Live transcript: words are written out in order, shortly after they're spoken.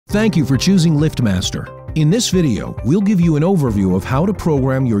Thank you for choosing LiftMaster. In this video, we'll give you an overview of how to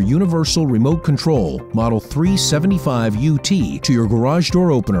program your universal remote control Model 375 UT to your garage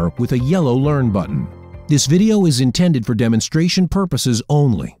door opener with a yellow Learn button. This video is intended for demonstration purposes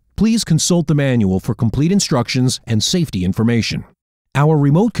only. Please consult the manual for complete instructions and safety information. Our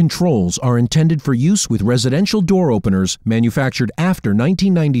remote controls are intended for use with residential door openers manufactured after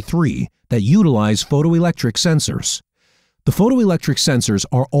 1993 that utilize photoelectric sensors. The photoelectric sensors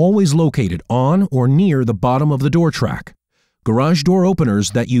are always located on or near the bottom of the door track. Garage door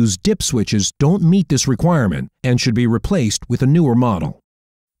openers that use dip switches don't meet this requirement and should be replaced with a newer model.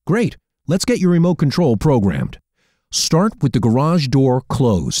 Great! Let's get your remote control programmed. Start with the garage door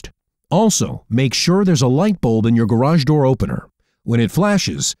closed. Also, make sure there's a light bulb in your garage door opener. When it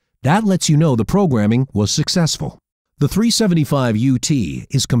flashes, that lets you know the programming was successful. The 375 UT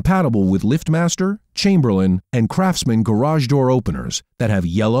is compatible with LiftMaster, Chamberlain, and Craftsman garage door openers that have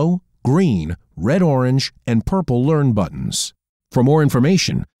yellow, green, red-orange, and purple Learn buttons. For more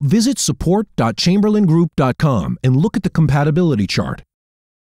information, visit support.chamberlaingroup.com and look at the compatibility chart.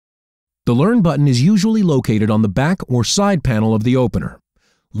 The Learn button is usually located on the back or side panel of the opener.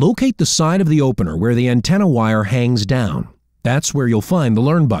 Locate the side of the opener where the antenna wire hangs down. That's where you'll find the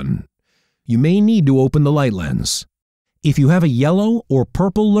Learn button. You may need to open the light lens. If you have a yellow or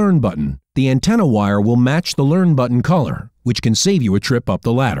purple Learn button, the antenna wire will match the Learn button color, which can save you a trip up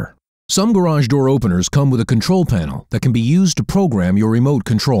the ladder. Some garage door openers come with a control panel that can be used to program your remote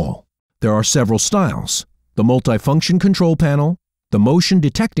control. There are several styles: the multifunction control panel, the motion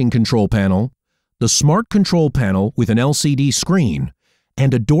detecting control panel, the smart control panel with an LCD screen,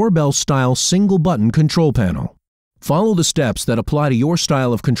 and a doorbell-style single-button control panel. Follow the steps that apply to your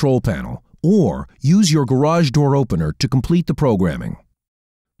style of control panel, or use your garage door opener to complete the programming.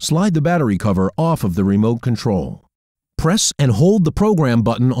 Slide the battery cover off of the remote control. Press and hold the program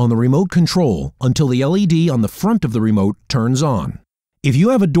button on the remote control until the LED on the front of the remote turns on. If you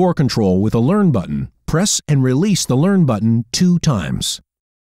have a door control with a Learn button, press and release the Learn button 2 times.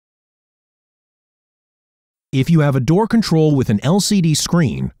 If you have a door control with an LCD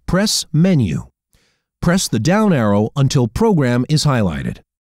screen, press Menu. Press the down arrow until Program is highlighted.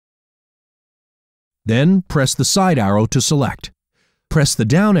 Then press the side arrow to select. Press the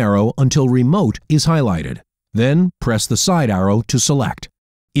down arrow until Remote is highlighted. Then press the side arrow to select.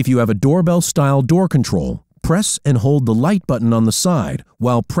 If you have a doorbell-style door control, press and hold the light button on the side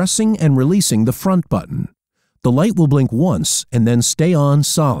while pressing and releasing the front button. The light will blink once and then stay on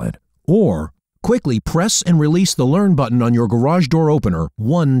solid. Or quickly press and release the Learn button on your garage door opener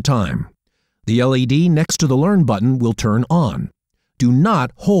 1 time. The LED next to the Learn button will turn on. Do not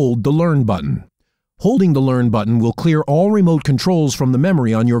hold the Learn button. Holding the Learn button will clear all remote controls from the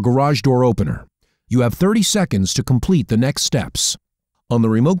memory on your garage door opener. You have 30 seconds to complete the next steps. On the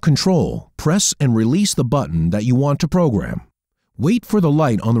remote control, press and release the button that you want to program. Wait for the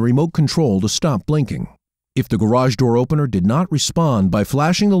light on the remote control to stop blinking. If the garage door opener did not respond by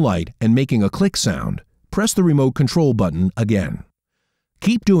flashing the light and making a click sound, press the remote control button again.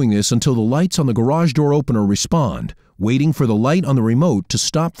 Keep doing this until the lights on the garage door opener respond, waiting for the light on the remote to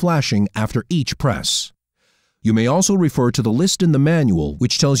stop flashing after each press. You may also refer to the list in the manual,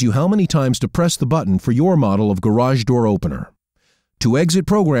 which tells you how many times to press the button for your model of garage door opener. To exit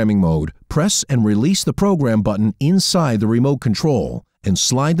programming mode, press and release the program button inside the remote control and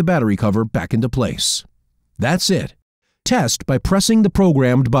slide the battery cover back into place. That's it. Test by pressing the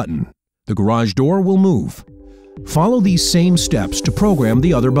programmed button. The garage door will move. Follow these same steps to program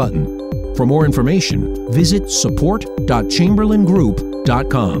the other button. For more information, visit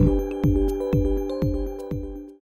support.chamberlaingroup.com.